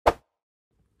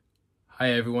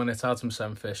Hi everyone, it's Adam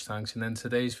 7 Fish Tanks, and in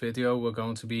today's video we're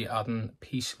going to be adding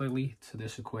peace lily to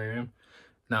this aquarium.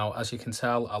 Now, as you can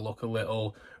tell, I look a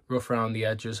little rough around the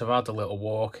edges. I've had a little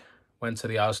walk, went to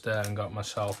the Asda and got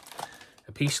myself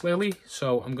a peace lily.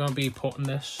 So I'm going to be putting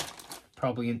this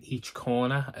probably in each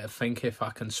corner. I think if I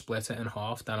can split it in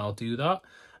half, then I'll do that.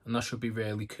 And that should be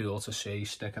really cool to see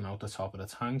sticking out the top of the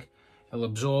tank. It'll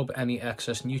absorb any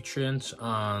excess nutrients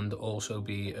and also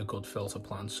be a good filter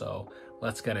plant. So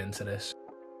let's get into this.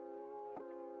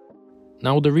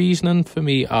 Now, the reasoning for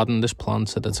me adding this plant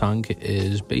to the tank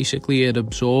is basically it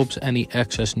absorbs any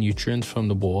excess nutrients from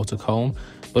the water column,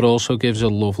 but also gives a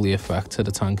lovely effect to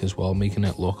the tank as well, making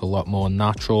it look a lot more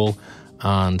natural.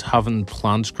 And having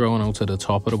plants growing out of the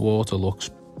top of the water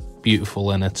looks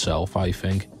beautiful in itself, I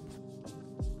think.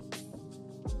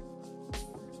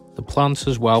 The plants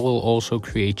as well will also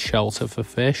create shelter for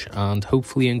fish and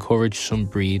hopefully encourage some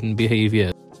breeding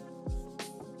behaviour.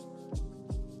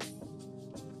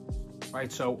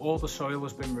 Right, so all the soil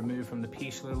has been removed from the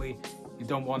peace lily. You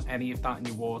don't want any of that in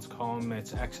your water column.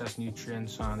 It's excess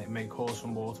nutrients and it may cause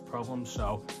some water problems.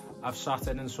 So I've sat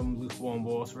it in some lukewarm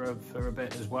water for a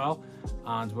bit as well.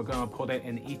 And we're going to put it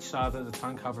in each side of the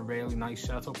tank, have a really nice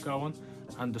setup going.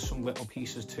 And there's some little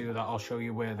pieces too that I'll show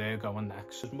you where they're going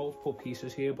next. There's multiple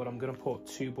pieces here, but I'm going to put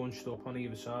two bunched up on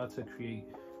either side to create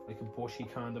like a bushy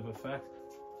kind of effect.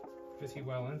 Pretty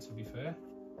well in, to be fair.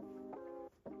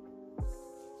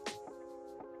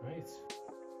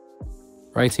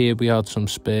 Right here we had some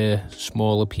spare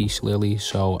smaller peace lilies,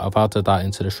 so I've added that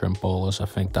into the shrimp bowlers. I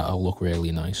think that'll look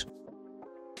really nice.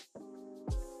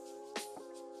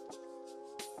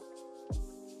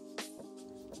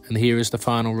 And here is the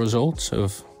final result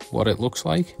of what it looks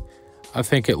like. I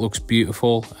think it looks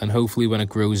beautiful, and hopefully when it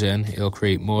grows in, it'll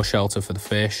create more shelter for the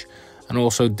fish and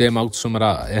also dim out some of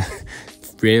that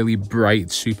really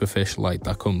bright superficial light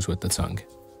that comes with the tank.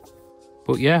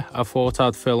 But yeah, I thought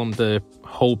I'd film the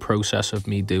whole process of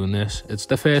me doing this. It's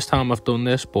the first time I've done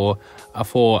this, but I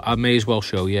thought I may as well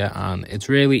show you, and it's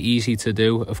really easy to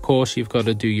do. Of course, you've got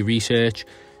to do your research,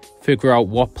 figure out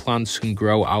what plants can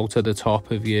grow out of the top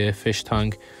of your fish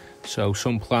tank. So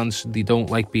some plants, they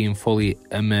don't like being fully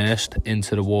immersed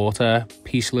into the water.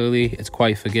 Peace lily, it's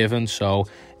quite forgiving, so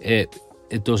it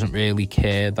doesn't really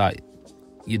care that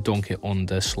you dunk it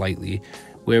under slightly.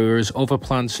 Whereas other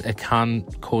plants, it can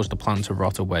cause the plant to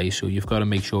rot away, so you've got to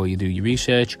make sure you do your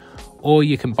research. Or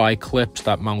you can buy clips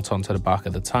that mount onto the back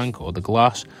of the tank or the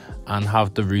glass and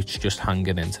have the roots just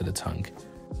hanging into the tank.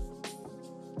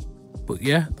 But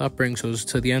yeah, that brings us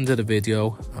to the end of the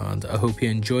video, and I hope you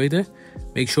enjoyed it.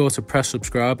 Make sure to press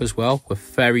subscribe as well. We're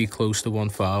very close to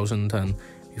 1000 and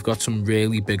we've got some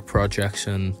really big projects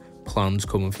and plans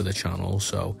coming for the channel,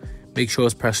 so make sure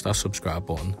to press that subscribe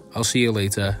button. I'll see you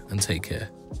later and take care.